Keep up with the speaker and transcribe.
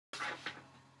We'll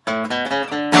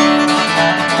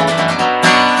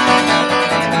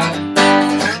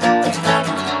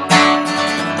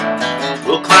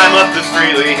climb up the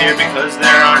freeway here because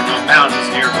there are no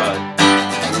mountains nearby.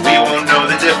 We won't know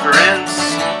the difference.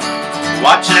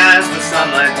 Watching as the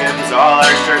sunlight dims all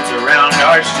our shirts around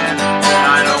our shins. And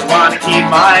I don't want to keep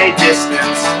my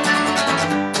distance.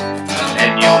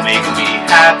 And you'll make me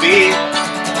happy.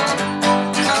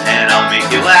 And I'll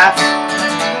make you laugh.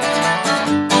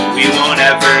 We won't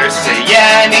ever say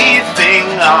anything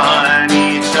on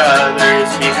each other's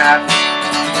behalf.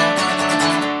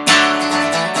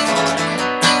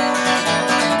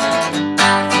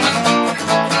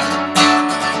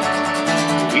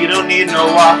 We don't need no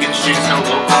walking shoes, no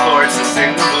vocal cords to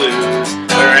sing the blues,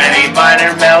 or any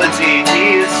minor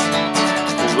melodies.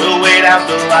 We'll wait out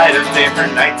the light of day for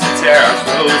night to tear our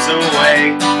clothes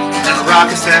away and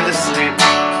rock us into sleep.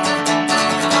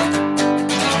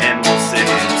 And we'll sit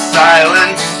in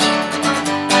silence,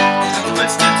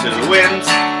 listening to the wind.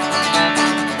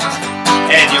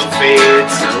 And you'll fade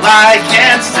till I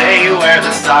can't say where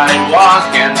the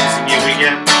sidewalk ends and you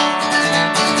begin.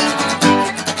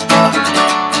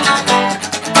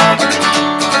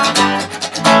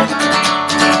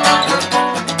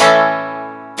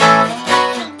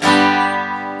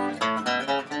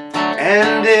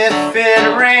 And if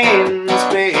it rains,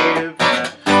 babe,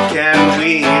 can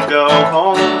we go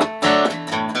home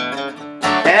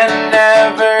and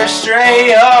never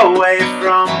stray away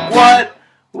from what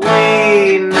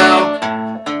we know?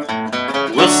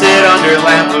 We'll sit under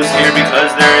lampposts here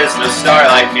because there is no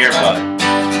starlight nearby.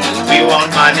 We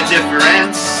won't mind the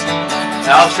difference.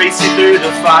 I'll trace you through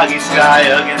the foggy sky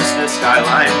against the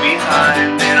skyline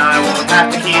behind, and I won't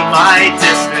have to keep my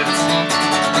distance.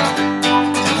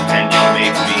 And you'll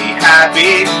make me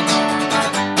happy,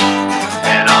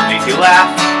 and I'll make you laugh.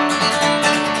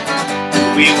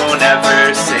 We won't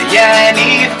ever say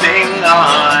anything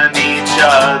on each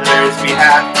other's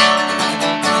behalf.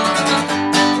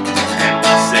 And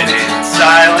we'll sit in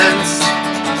silence,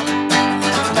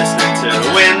 listening to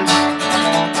the wind.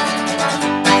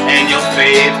 And you'll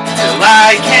fade till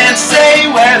I can't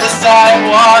say where the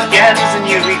sidewalk ends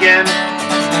and you begin.